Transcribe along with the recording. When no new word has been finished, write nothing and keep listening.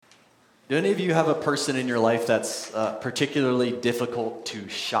Do any of you have a person in your life that's particularly difficult to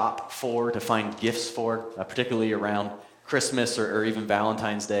shop for, to find gifts for, particularly around Christmas or even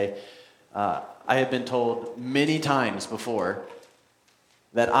Valentine's Day? I have been told many times before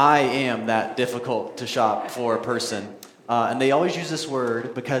that I am that difficult to shop for person. And they always use this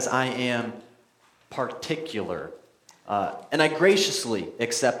word because I am particular. And I graciously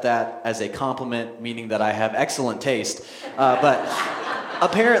accept that as a compliment, meaning that I have excellent taste. But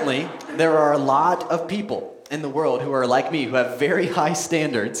apparently, there are a lot of people in the world who are like me, who have very high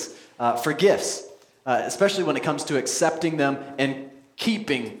standards for gifts, especially when it comes to accepting them and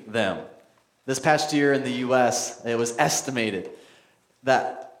keeping them. This past year in the U.S., it was estimated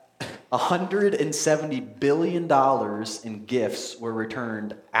that $170 billion in gifts were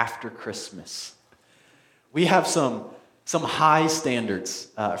returned after Christmas. We have some high standards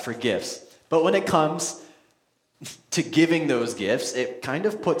for gifts, but when it comes to giving those gifts, it kind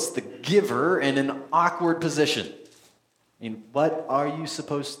of puts the giver in an awkward position. I mean, what are you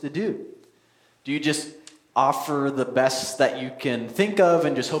supposed to do? Do you just offer the best that you can think of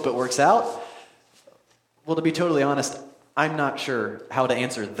and just hope it works out? Well, to be totally honest, I'm not sure how to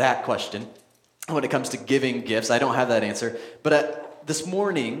answer that question when it comes to giving gifts. I don't have that answer. But this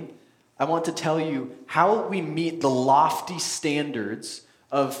morning, I want to tell you how we meet the lofty standards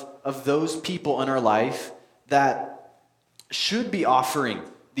of those people in our life that should be offering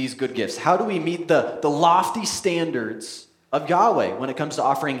these good gifts. How do we meet the lofty standards of Yahweh when it comes to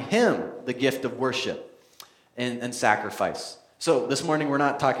offering Him the gift of worship and sacrifice? So this morning we're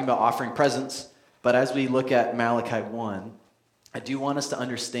not talking about offering presents, but as we look at Malachi 1, I do want us to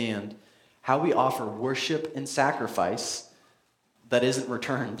understand how we offer worship and sacrifice that isn't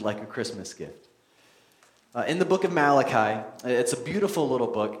returned like a Christmas gift. In the book of Malachi, it's a beautiful little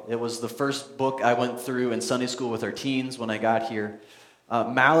book. It was the first book I went through in Sunday school with our teens when I got here.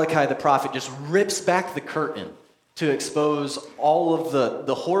 Malachi the prophet just rips back the curtain to expose all of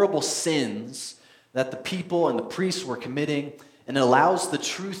the horrible sins that the people and the priests were committing, and it allows the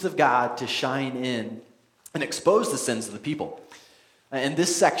truth of God to shine in and expose the sins of the people. In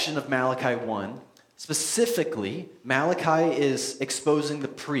this section of Malachi 1, specifically, Malachi is exposing the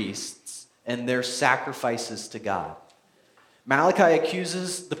priests and their sacrifices to God. Malachi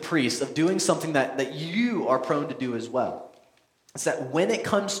accuses the priests of doing something that you are prone to do as well. It's that when it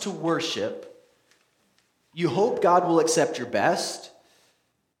comes to worship, you hope God will accept your best,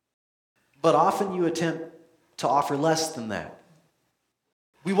 but often you attempt to offer less than that.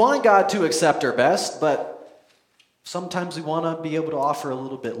 We want God to accept our best, but sometimes we want to be able to offer a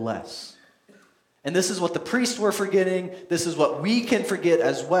little bit less. And this is what the priests were forgetting. This is what we can forget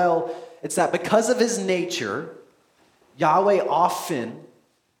as well. It's that because of His nature, Yahweh often,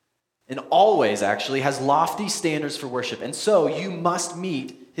 and always actually, has lofty standards for worship. And so you must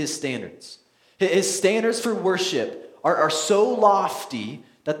meet His standards. His standards for worship are so lofty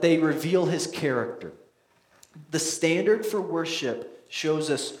that they reveal His character. The standard for worship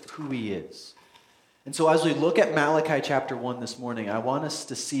shows us who He is. And so as we look at Malachi chapter 1 this morning, I want us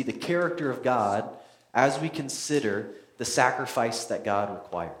to see the character of God as we consider the sacrifice that God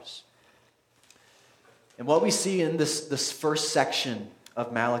requires. And what we see in this first section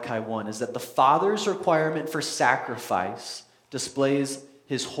of Malachi 1 is that the Father's requirement for sacrifice displays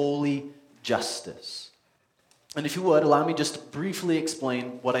His holy justice. And if you would, allow me just to briefly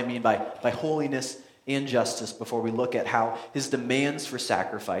explain what I mean by holiness and justice before we look at how His demands for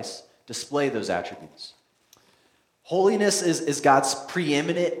sacrifice display those attributes. Holiness is God's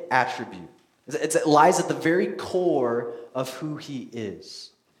preeminent attribute. It lies at the very core of who He is.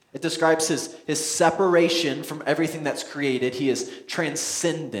 It describes his separation from everything that's created. He is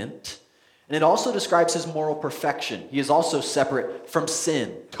transcendent. And it also describes His moral perfection. He is also separate from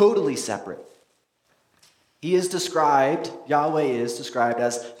sin, totally separate. He is described, Yahweh is described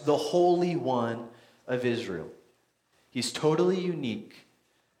as the Holy One of Israel. He's totally unique,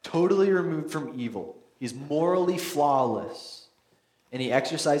 totally removed from evil. He's morally flawless, and He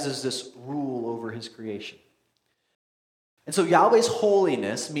exercises this rule over His creation. And so Yahweh's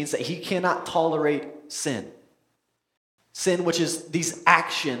holiness means that He cannot tolerate sin. Sin, which is these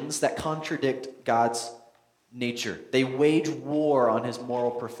actions that contradict God's nature. They wage war on His moral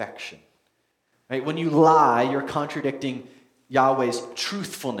perfection. Right? When you lie, you're contradicting Yahweh's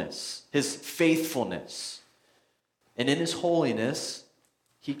truthfulness, His faithfulness. And in His holiness,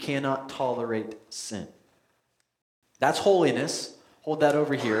 He cannot tolerate sin. That's holiness. Hold that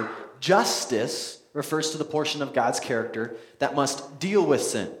over here. Justice refers to the portion of God's character that must deal with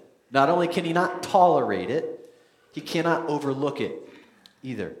sin. Not only can He not tolerate it, He cannot overlook it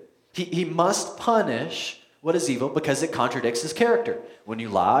either. He must punish what is evil because it contradicts his character. When you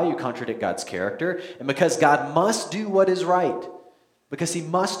lie, you contradict God's character. And because God must do what is right, because he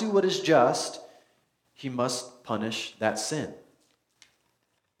must do what is just, he must punish that sin.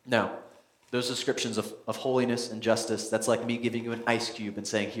 Now, those descriptions of holiness and justice, that's like me giving you an ice cube and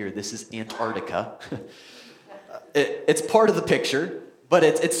saying, here, this is Antarctica. It's part of the picture, but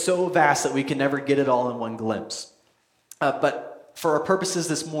it's so vast that we can never get it all in one glimpse. But for our purposes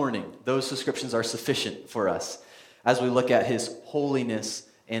this morning, those descriptions are sufficient for us as we look at his holiness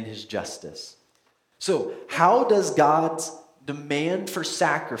and his justice. So, how does God's demand for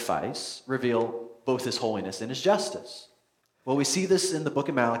sacrifice reveal both his holiness and his justice? Well, we see this in the book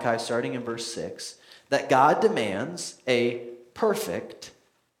of Malachi, starting in verse 6, that God demands a perfect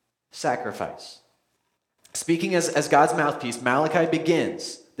sacrifice. Speaking as God's mouthpiece, Malachi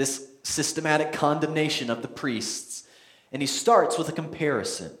begins this systematic condemnation of the priests, and he starts with a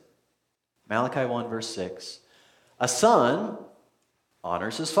comparison. Malachi 1, verse 6, a son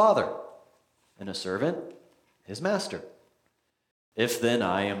honors his father, and a servant his master. If then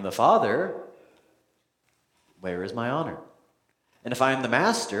I am the father, where is my honor? And if I am the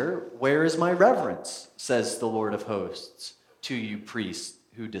master, where is my reverence, says the Lord of hosts, to you priests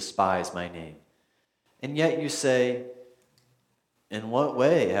who despise my name. And yet you say, in what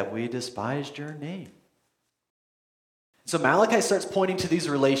way have we despised your name? So Malachi starts pointing to these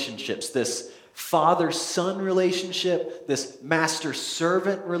relationships, this father-son relationship, this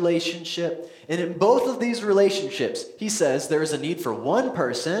master-servant relationship. And in both of these relationships, he says there is a need for one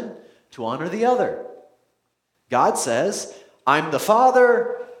person to honor the other. God says, I'm the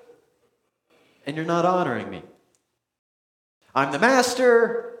father, and you're not honoring me. I'm the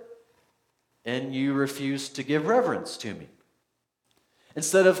master, and you refuse to give reverence to me.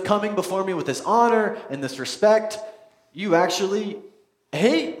 Instead of coming before me with this honor and this respect, you actually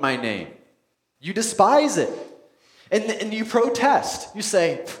hate my name. You despise it. And you protest. You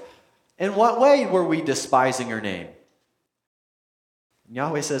say, in what way were we despising your name? And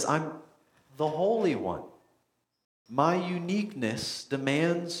Yahweh says, I'm the Holy One. My uniqueness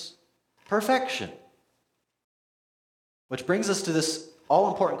demands perfection. Which brings us to this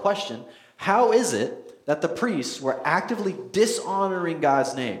all-important question. How is it that the priests were actively dishonoring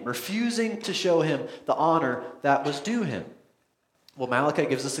God's name, refusing to show him the honor that was due him? Well, Malachi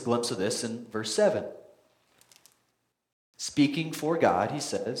gives us a glimpse of this in verse 7. Speaking for God, he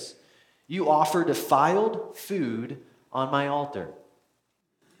says, you offer defiled food on my altar,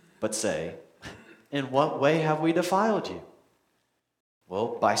 but say, in what way have we defiled you?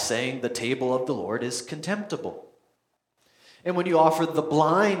 Well, by saying the table of the Lord is contemptible. And when you offer the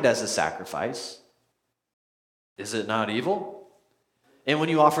blind as a sacrifice, is it not evil? And when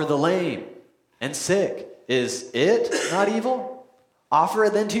you offer the lame and sick, is it not evil? Offer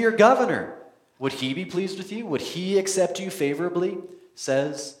it then to your governor. Would he be pleased with you? Would he accept you favorably?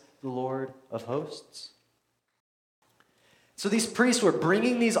 Says the Lord of hosts. So these priests were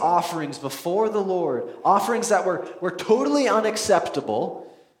bringing these offerings before the Lord, offerings that were totally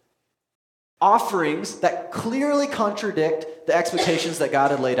unacceptable, offerings that clearly contradict the expectations that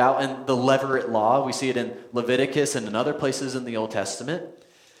God had laid out in the Levirate law. We see it in Leviticus and in other places in the Old Testament.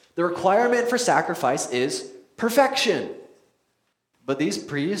 The requirement for sacrifice is perfection. But these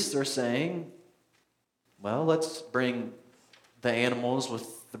priests are saying, well, let's bring the animals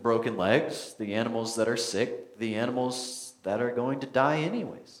with the broken legs, the animals that are sick, the animals that are going to die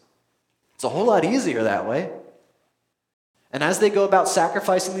anyways. It's a whole lot easier that way. And as they go about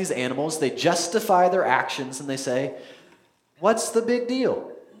sacrificing these animals, they justify their actions and they say, what's the big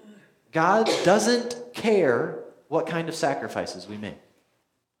deal? God doesn't care what kind of sacrifices we make.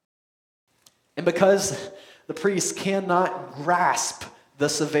 And because the priests cannot grasp the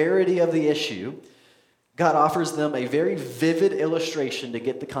severity of the issue, God offers them a very vivid illustration to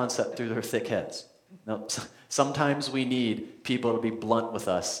get the concept through their thick heads. Now, sometimes we need people to be blunt with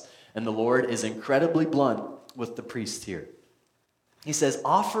us, and the Lord is incredibly blunt with the priest here. He says,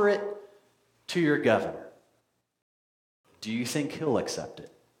 offer it to your governor. Do you think he'll accept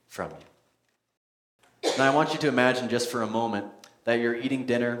it from you? Now, I want you to imagine just for a moment that you're eating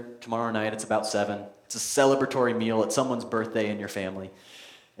dinner tomorrow night. It's about 7. It's a celebratory meal at someone's birthday in your family.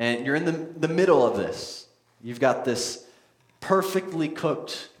 And you're in the middle of this. You've got this perfectly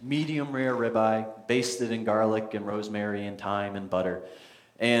cooked, medium rare ribeye, basted in garlic and rosemary and thyme and butter.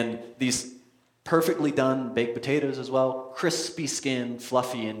 And these perfectly done baked potatoes as well, crispy skin,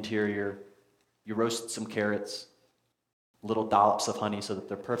 fluffy interior. You roast some carrots, little dollops of honey so that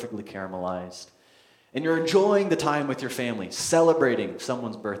they're perfectly caramelized. And you're enjoying the time with your family, celebrating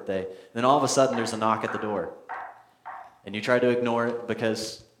someone's birthday. Then all of a sudden there's a knock at the door. And you try to ignore it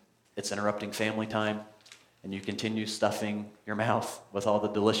because it's interrupting family time. and you continue stuffing your mouth with all the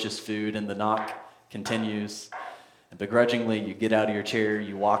delicious food, and the knock continues. And begrudgingly, you get out of your chair,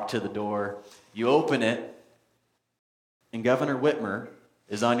 you walk to the door, you open it, and Governor Whitmer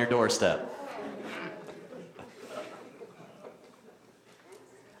is on your doorstep.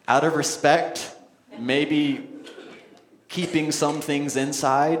 Out of respect, maybe keeping some things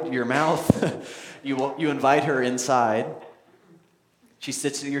inside your mouth, you invite her inside. She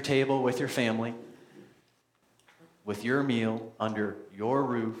sits at your table with your family, with your meal under your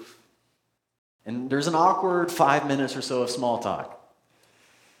roof. And there's an awkward 5 minutes or so of small talk.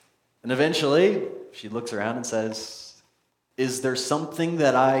 And eventually, she looks around and says, "Is there something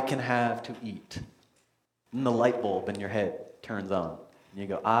that I can have to eat?" And the light bulb in your head turns on. And you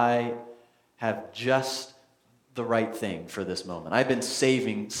go, "I have just the right thing for this moment. I've been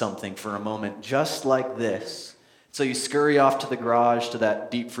saving something for a moment just like this." So you scurry off to the garage, to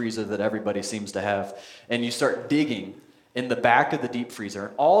that deep freezer that everybody seems to have, and you start digging in the back of the deep freezer.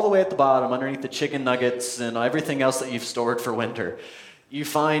 And all the way at the bottom, underneath the chicken nuggets and everything else that you've stored for winter, you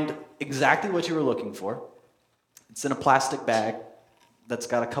find exactly what you were looking for. It's in a plastic bag that's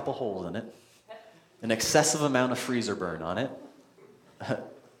got a couple holes in it, an excessive amount of freezer burn on it,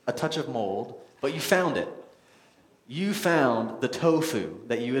 a touch of mold, but you found it. You found the tofu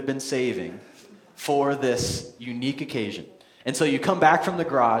that you had been saving for this unique occasion. And so you come back from the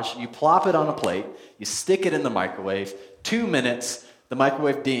garage, you plop it on a plate, you stick it in the microwave, 2 minutes, the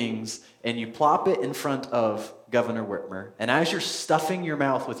microwave dings, and you plop it in front of Governor Whitmer. And as you're stuffing your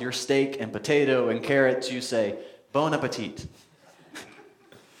mouth with your steak and potato and carrots, you say, "Bon appetit."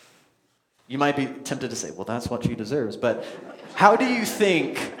 You might be tempted to say, "Well, that's what she deserves." But how do you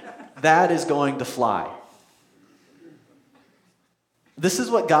think that is going to fly? This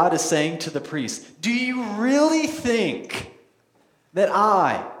is what God is saying to the priests. Do you really think that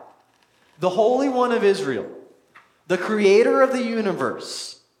I, the Holy One of Israel, the creator of the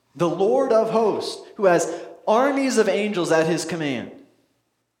universe, the Lord of hosts, who has armies of angels at his command,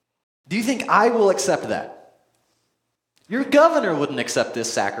 do you think I will accept that? Your governor wouldn't accept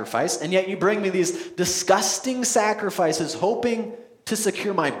this sacrifice, and yet you bring me these disgusting sacrifices hoping to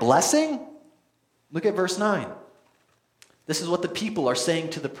secure my blessing? Look at verse 9. This is what the people are saying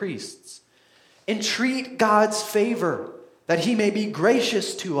to the priests. "Entreat God's favor, that he may be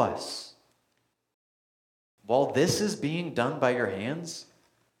gracious to us. While this is being done by your hands,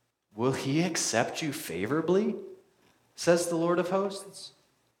 will he accept you favorably? Says the Lord of hosts."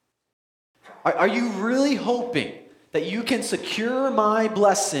 Are you really hoping that you can secure my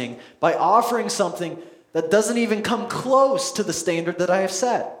blessing by offering something that doesn't even come close to the standard that I have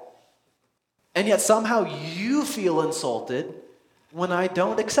set? And yet somehow you feel insulted when I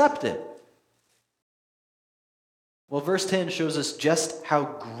don't accept it. Well, verse 10 shows us just how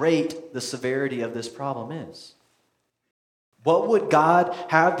great the severity of this problem is. What would God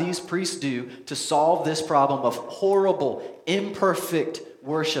have these priests do to solve this problem of horrible, imperfect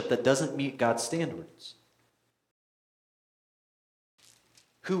worship that doesn't meet God's standards?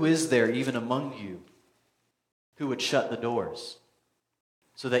 Who is there even among you who would shut the doors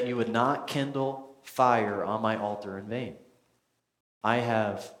so that you would not kindle fire on my altar in vain? I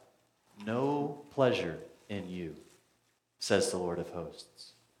have no pleasure in you, says the Lord of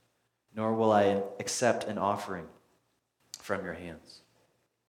hosts, nor will I accept an offering from your hands.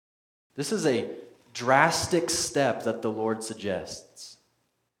 This is a drastic step that the Lord suggests.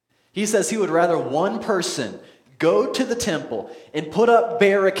 He says he would rather one person go to the temple and put up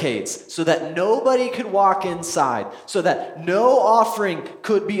barricades so that nobody could walk inside, so that no offering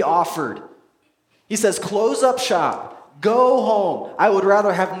could be offered. He says, close up shop, go home. I would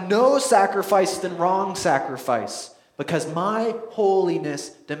rather have no sacrifice than wrong sacrifice, because my holiness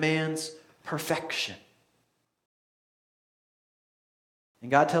demands perfection. And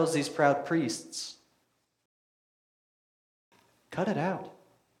God tells these proud priests, cut it out.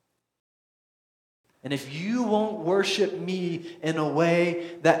 And if you won't worship me in a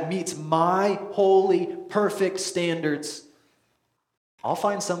way that meets my holy, perfect standards, I'll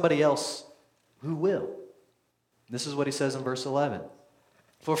find somebody else who will. This is what he says in verse 11.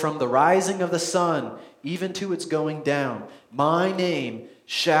 For from the rising of the sun even to its going down, my name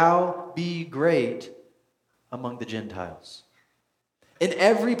shall be great among the Gentiles. In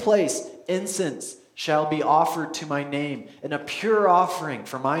every place, incense shall be offered to my name, and a pure offering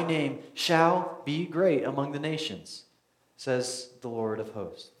for my name shall be great among the nations, says the Lord of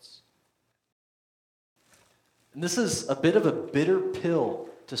hosts. And this is a bit of a bitter pill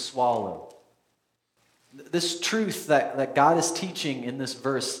to swallow. This truth that God is teaching in this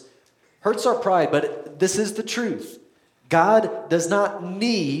verse hurts our pride, but this is the truth. God does not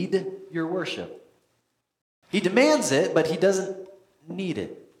need your worship. He demands it, but he doesn't need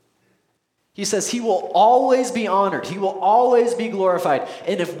it. He says he will always be honored. He will always be glorified.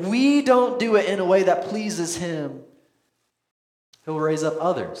 And if we don't do it in a way that pleases him, he'll raise up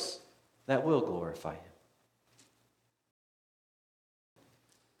others that will glorify him.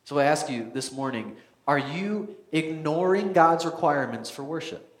 So I ask you this morning, are you ignoring God's requirements for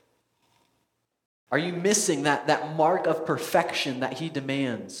worship? Are you missing that mark of perfection that he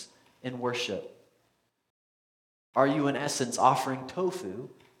demands in worship? Are you, in essence, offering tofu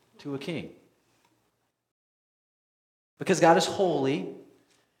to a king? Because God is holy,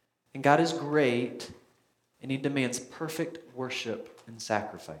 and God is great, and he demands perfect worship and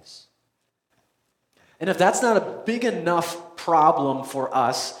sacrifice. And if that's not a big enough problem for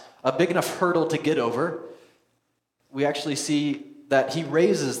us, a big enough hurdle to get over, we actually see that he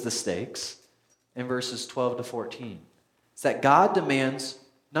raises the stakes in verses 12 to 14. It's that God demands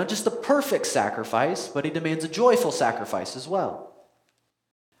not just a perfect sacrifice, but he demands a joyful sacrifice as well.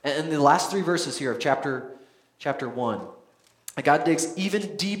 And in the last 3 verses here of chapter 1, God digs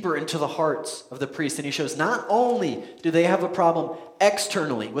even deeper into the hearts of the priests, and he shows not only do they have a problem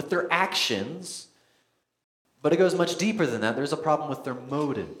externally with their actions, but it goes much deeper than that. There's a problem with their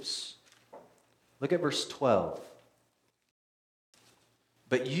motives. Look at verse 12.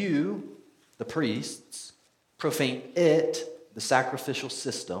 But you, the priests, profane it, the sacrificial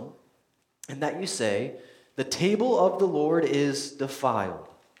system, and that you say, the table of the Lord is defiled,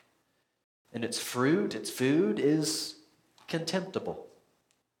 and its fruit, its food is contemptible.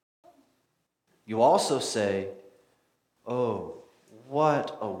 You also say, oh,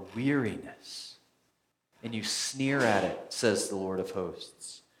 what a weariness. And you sneer at it, says the Lord of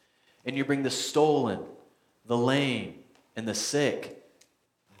hosts. And you bring the stolen, the lame, and the sick.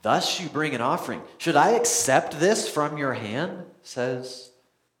 Thus you bring an offering. Should I accept this from your hand, says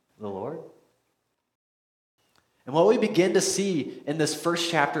the Lord? And what we begin to see in this first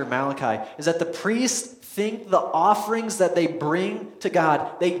chapter of Malachi is that the priests think the offerings that they bring to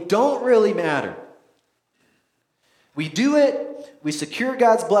God, they don't really matter. We do it, we secure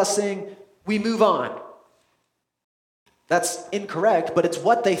God's blessing, we move on. That's incorrect, but it's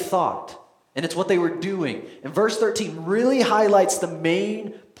what they thought, and it's what they were doing. And verse 13 really highlights the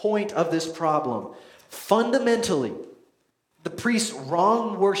main point of this problem. Fundamentally, the priests'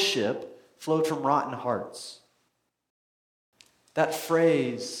 wrong worship flowed from rotten hearts. That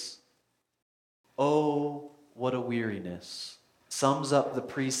phrase, oh, what a weariness, sums up the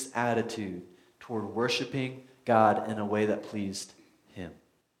priest's attitude toward worshiping God in a way that pleased him.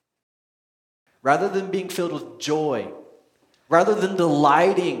 Rather than being filled with joy, rather than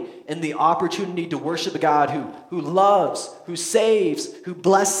delighting in the opportunity to worship a God who loves, who saves, who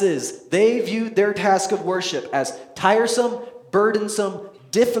blesses, they viewed their task of worship as tiresome, burdensome,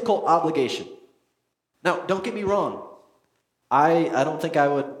 difficult obligation. Now, don't get me wrong. I don't think I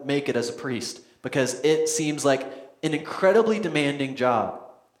would make it as a priest because it seems like an incredibly demanding job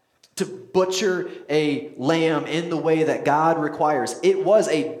to butcher a lamb in the way that God requires. It was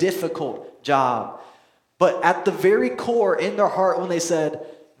a difficult job. But at the very core in their heart when they said,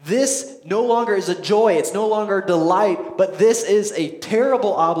 this no longer is a joy, it's no longer a delight, but this is a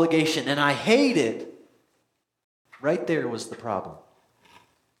terrible obligation and I hate it, right there was the problem.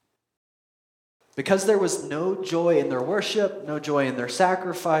 Because there was no joy in their worship, no joy in their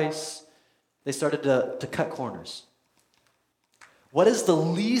sacrifice, they started to cut corners. What is the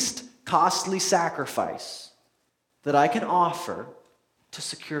least costly sacrifice that I can offer to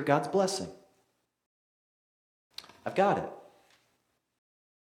secure God's blessing? I've got it.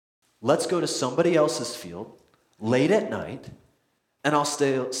 Let's go to somebody else's field late at night, and I'll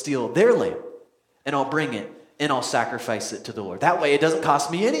steal their lamb, and I'll bring it, and I'll sacrifice it to the Lord. That way it doesn't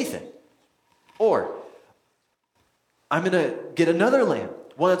cost me anything. Or I'm going to get another lamb,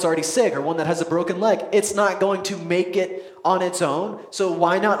 one that's already sick or one that has a broken leg. It's not going to make it on its own, so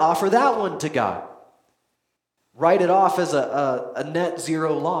why not offer that one to God? Write it off as a net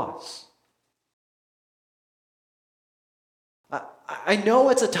zero loss. I know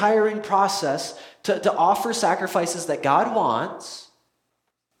it's a tiring process to offer sacrifices that God wants,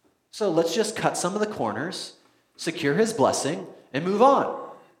 so let's just cut some of the corners, secure his blessing, and move on.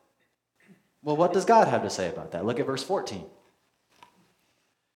 Well, what does God have to say about that? Look at verse 14.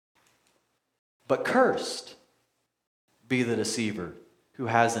 But cursed be the deceiver who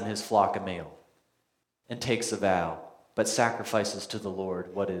has in his flock a male and takes a vow, but sacrifices to the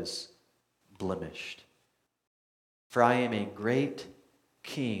Lord what is blemished. For I am a great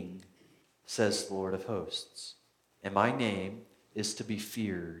king, says the Lord of hosts, and my name is to be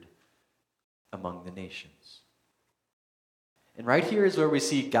feared among the nations. And right here is where we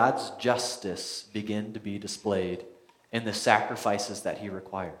see God's justice begin to be displayed in the sacrifices that he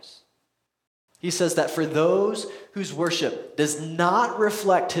requires. He says that for those whose worship does not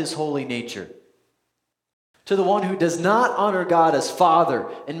reflect his holy nature, to the one who does not honor God as Father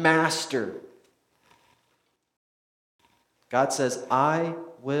and Master, God says, I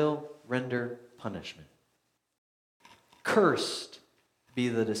will render punishment. Cursed be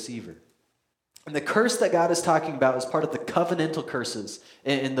the deceiver. And the curse that God is talking about is part of the covenantal curses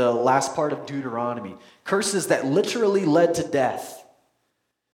in the last part of Deuteronomy. Curses that literally led to death.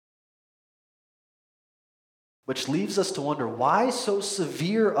 Which leaves us to wonder, why so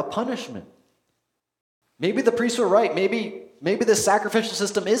severe a punishment? Maybe the priests were right. Maybe this sacrificial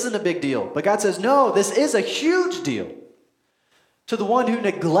system isn't a big deal. But God says, no, this is a huge deal. To the one who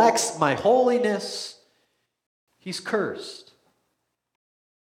neglects my holiness, he's cursed.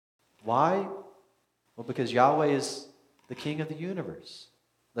 Why? Well, because Yahweh is the King of the universe,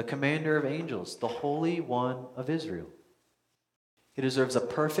 the commander of angels, the Holy One of Israel. He deserves a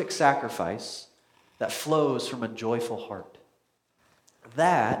perfect sacrifice that flows from a joyful heart.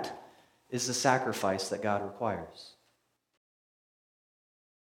 That is the sacrifice that God requires.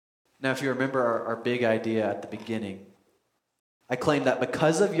 Now, if you remember our big idea at the beginning, I claim that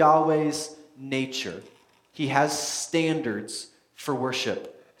because of Yahweh's nature, he has standards for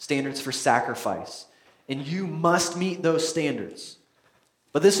worship, standards for sacrifice. And you must meet those standards.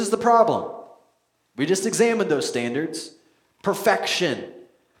 But this is the problem. We just examined those standards. Perfection,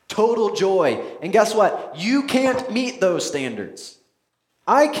 total joy. And guess what? You can't meet those standards.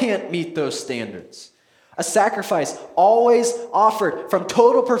 I can't meet those standards. A sacrifice always offered from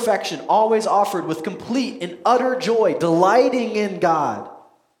total perfection, always offered with complete and utter joy, delighting in God.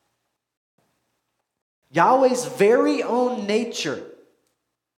 Yahweh's very own nature,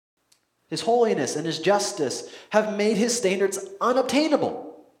 his holiness and his justice have made his standards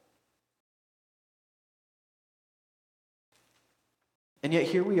unobtainable. And yet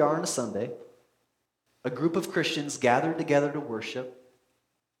here we are on a Sunday, a group of Christians gathered together to worship,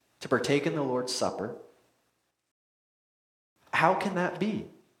 to partake in the Lord's Supper. How can that be?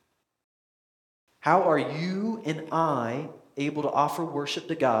 How are you and I able to offer worship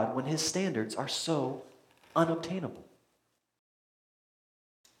to God when his standards are so unobtainable?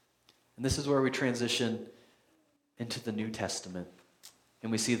 And this is where we transition into the New Testament,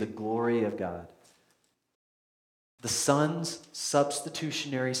 and we see the glory of God. The Son's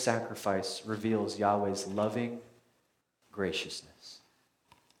substitutionary sacrifice reveals Yahweh's loving graciousness.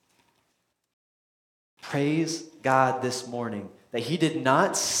 Praise God this morning that he did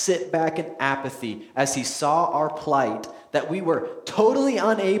not sit back in apathy as he saw our plight, that we were totally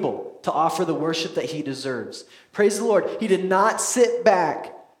unable to offer the worship that he deserves. Praise the Lord, he did not sit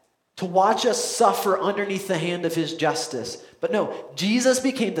back to watch us suffer underneath the hand of his justice. But no, Jesus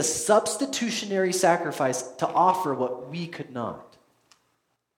became the substitutionary sacrifice to offer what we could not.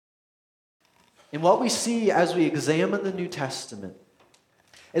 And what we see as we examine the New Testament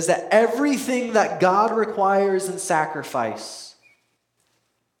is that everything that God requires in sacrifice,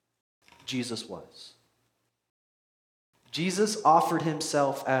 Jesus was. Jesus offered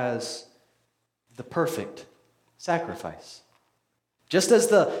himself as the perfect sacrifice. Just as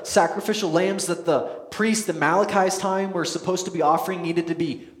the sacrificial lambs that the priests in Malachi's time were supposed to be offering needed to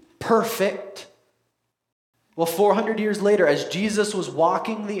be perfect, well, 400 years later, as Jesus was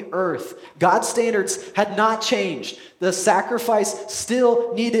walking the earth, God's standards had not changed. The sacrifice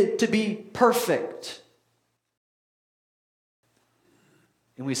still needed to be perfect.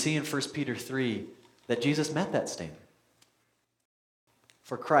 And we see in 1 Peter 3 that Jesus met that standard.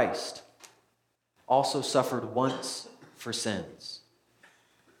 For Christ also suffered once for sins,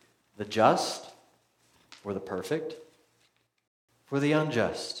 the just or the perfect, for the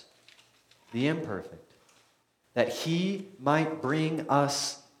unjust, the imperfect, that he might bring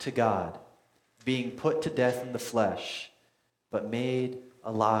us to God, being put to death in the flesh, but made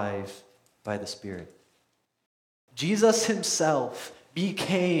alive by the Spirit. Jesus himself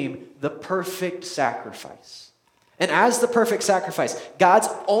became the perfect sacrifice. And as the perfect sacrifice, God's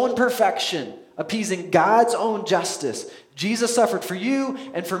own perfection, appeasing God's own justice, Jesus suffered for you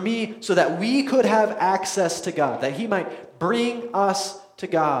and for me so that we could have access to God, that he might bring us to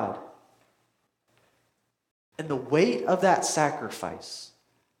God. And the weight of that sacrifice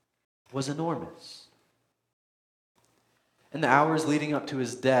was enormous. In the hours leading up to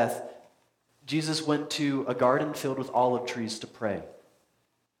his death, Jesus went to a garden filled with olive trees to pray.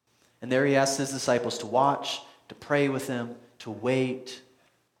 And there he asked his disciples to watch, to pray with him, to wait.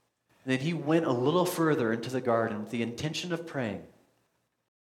 And then he went a little further into the garden with the intention of praying.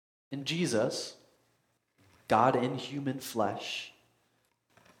 And Jesus, God in human flesh,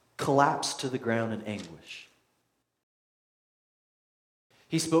 collapsed to the ground in anguish.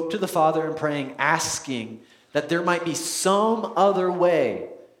 He spoke to the Father in praying, asking that there might be some other way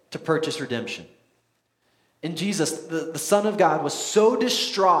to purchase redemption. And Jesus, the Son of God, was so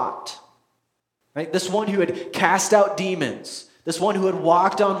distraught, right? This one who had cast out demons, this one who had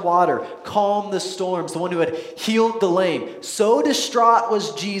walked on water, calmed the storms, the one who had healed the lame. So distraught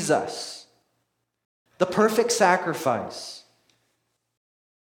was Jesus, the perfect sacrifice.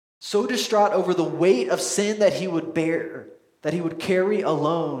 So distraught over the weight of sin that he would bear, that he would carry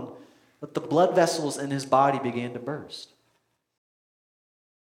alone, that the blood vessels in his body began to burst.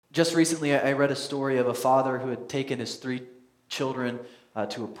 Just recently, I read a story of a father who had taken his 3 children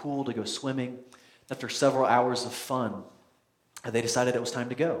to a pool to go swimming. After several hours of fun, they decided it was time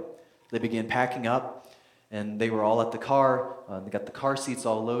to go. They began packing up, and they were all at the car. They got the car seats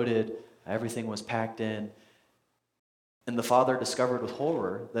all loaded. Everything was packed in. And the father discovered with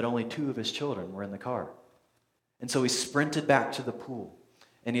horror that only 2 of his children were in the car. And so he sprinted back to the pool,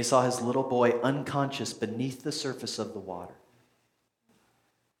 and he saw his little boy unconscious beneath the surface of the water.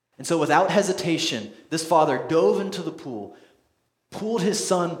 And so without hesitation, this father dove into the pool, pulled his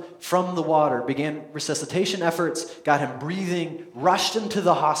son from the water, began resuscitation efforts, got him breathing, rushed him to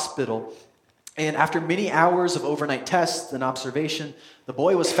the hospital. And after many hours of overnight tests and observation, the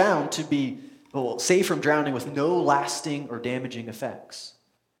boy was found to be safe from drowning with no lasting or damaging effects.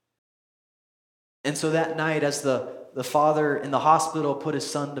 And so that night, as the father in the hospital put his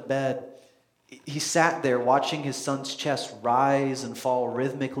son to bed, he sat there watching his son's chest rise and fall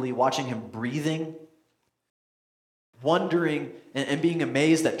rhythmically, watching him breathing, wondering and being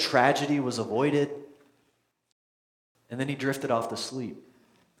amazed that tragedy was avoided. And then he drifted off to sleep.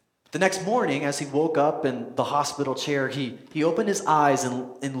 The next morning, as he woke up in the hospital chair, he opened his eyes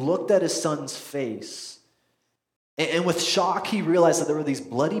and looked at his son's face. And with shock, he realized that there were these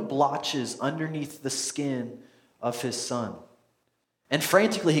bloody blotches underneath the skin of his son. And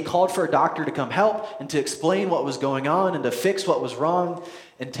frantically, he called for a doctor to come help and to explain what was going on and to fix what was wrong.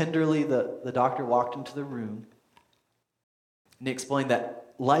 And tenderly, the doctor walked into the room, and he explained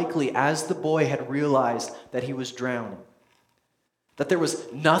that likely as the boy had realized that he was drowning, that there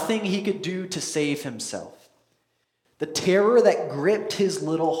was nothing he could do to save himself. The terror that gripped his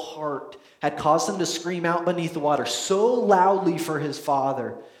little heart had caused him to scream out beneath the water so loudly for his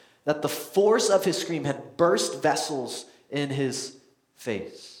father that the force of his scream had burst vessels in his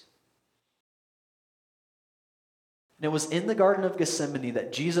face. And it was in the Garden of Gethsemane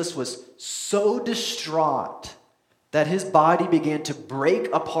that Jesus was so distraught that his body began to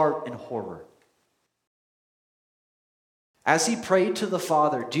break apart in horror. As he prayed to the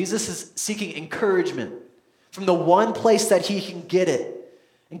Father, Jesus is seeking encouragement from the one place that he can get it.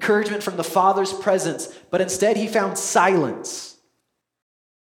 Encouragement from the Father's presence, but instead he found silence.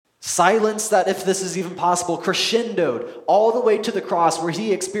 Silence that, if this is even possible, crescendoed all the way to the cross where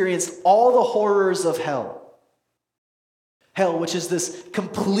he experienced all the horrors of hell. Hell, which is this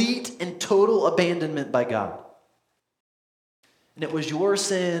complete and total abandonment by God. And it was your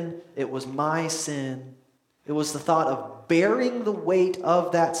sin, it was my sin. It was the thought of bearing the weight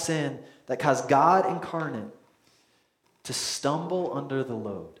of that sin that caused God incarnate to stumble under the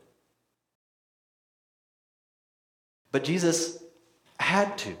load. But Jesus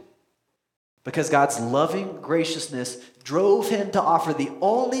had to, because God's loving graciousness drove him to offer the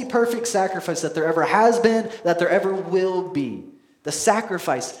only perfect sacrifice that there ever has been, that there ever will be. The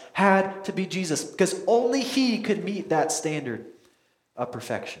sacrifice had to be Jesus, because only he could meet that standard of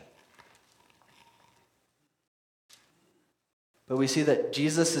perfection. But we see that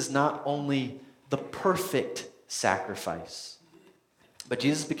Jesus is not only the perfect sacrifice, but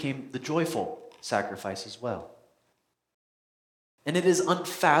Jesus became the joyful sacrifice as well. And it is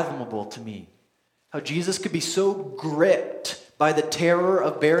unfathomable to me how Jesus could be so gripped by the terror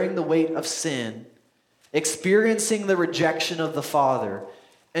of bearing the weight of sin, experiencing the rejection of the Father,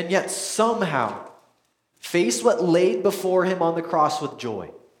 and yet somehow face what laid before him on the cross with joy.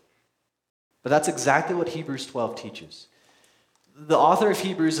 But that's exactly what Hebrews 12 teaches. The author of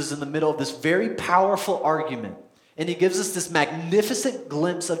Hebrews is in the middle of this very powerful argument, and he gives us this magnificent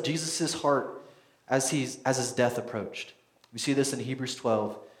glimpse of Jesus' heart as his death approached. We see this in Hebrews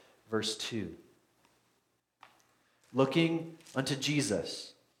 12, verse 2. Looking unto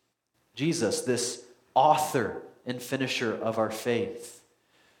Jesus, this author and finisher of our faith,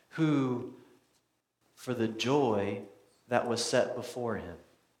 who, for the joy that was set before him,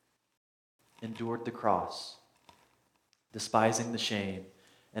 endured the cross, despising the shame,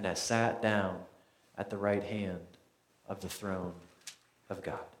 and has sat down at the right hand of the throne of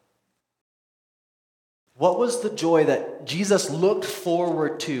God. What was the joy that Jesus looked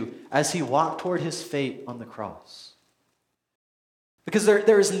forward to as he walked toward his fate on the cross? Because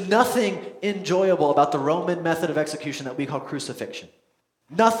there is nothing enjoyable about the Roman method of execution that we call crucifixion.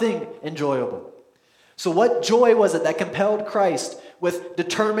 Nothing enjoyable. So what joy was it that compelled Christ with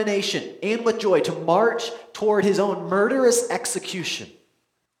determination and with joy to march toward his own murderous execution?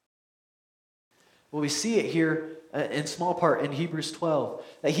 Well, we see it here in small part in Hebrews 12,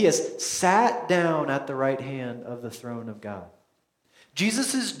 that he has sat down at the right hand of the throne of God.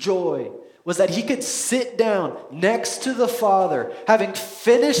 Jesus' joy was that he could sit down next to the Father, having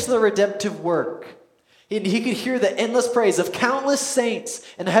finished the redemptive work. And he could hear the endless praise of countless saints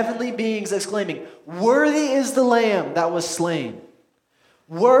and heavenly beings exclaiming, "Worthy is the Lamb that was slain,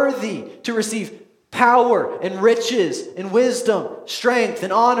 worthy to receive power and riches and wisdom, strength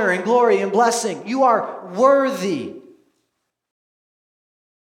and honor and glory and blessing. You are worthy."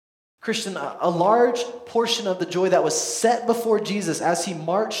 Christian, a large portion of the joy that was set before Jesus as he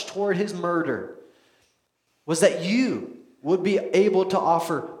marched toward his murder was that you would be able to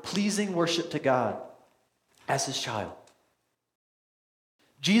offer pleasing worship to God as his child.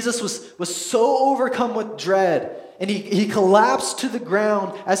 Jesus was so overcome with dread, and he collapsed to the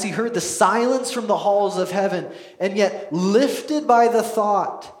ground as he heard the silence from the halls of heaven, and yet lifted by the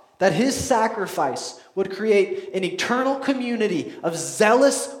thought that his sacrifice would create an eternal community of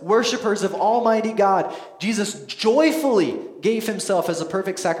zealous worshipers of Almighty God. Jesus joyfully gave himself as a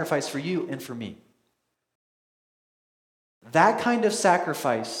perfect sacrifice for you and for me. That kind of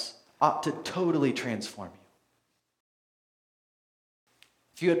sacrifice ought to totally transform you.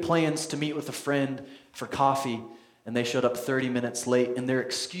 If you had plans to meet with a friend for coffee and they showed up 30 minutes late and their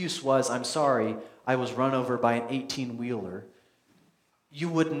excuse was, "I'm sorry, I was run over by an 18-wheeler," you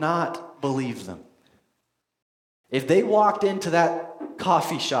would not believe them. If they walked into that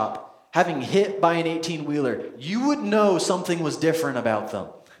coffee shop having hit by an 18-wheeler, you would know something was different about them.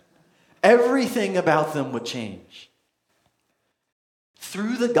 Everything about them would change.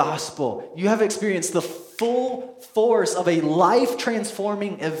 Through the gospel, you have experienced the full force of a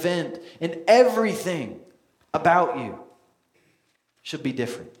life-transforming event, and everything about you should be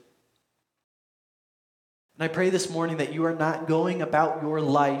different. And I pray this morning that you are not going about your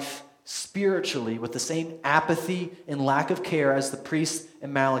life spiritually with the same apathy and lack of care as the priests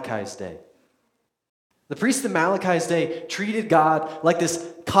in Malachi's day. The priests in Malachi's day treated God like this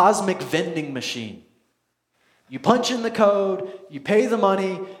cosmic vending machine. You punch in the code, you pay the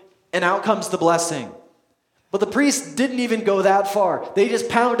money, and out comes the blessing. But the priests didn't even go that far. They just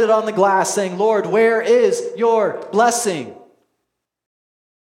pounded on the glass saying, "Lord, where is your blessing?"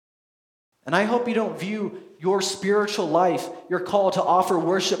 And I hope you don't view your spiritual life, your call to offer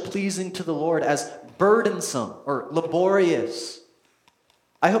worship pleasing to the Lord, as burdensome or laborious.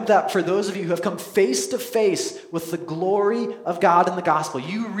 I hope that for those of you who have come face to face with the glory of God in the gospel,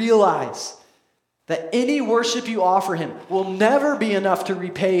 you realize that any worship you offer him will never be enough to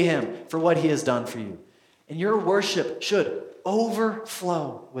repay him for what he has done for you. And your worship should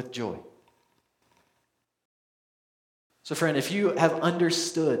overflow with joy. So friend, if you have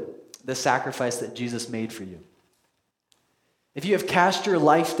understood the sacrifice that Jesus made for you, if you have cast your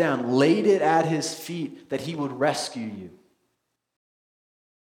life down, laid it at his feet that he would rescue you,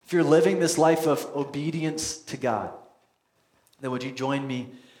 if you're living this life of obedience to God, then would you join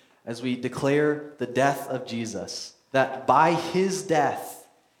me as we declare the death of Jesus, that by his death,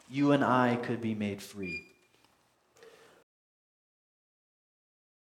 you and I could be made free.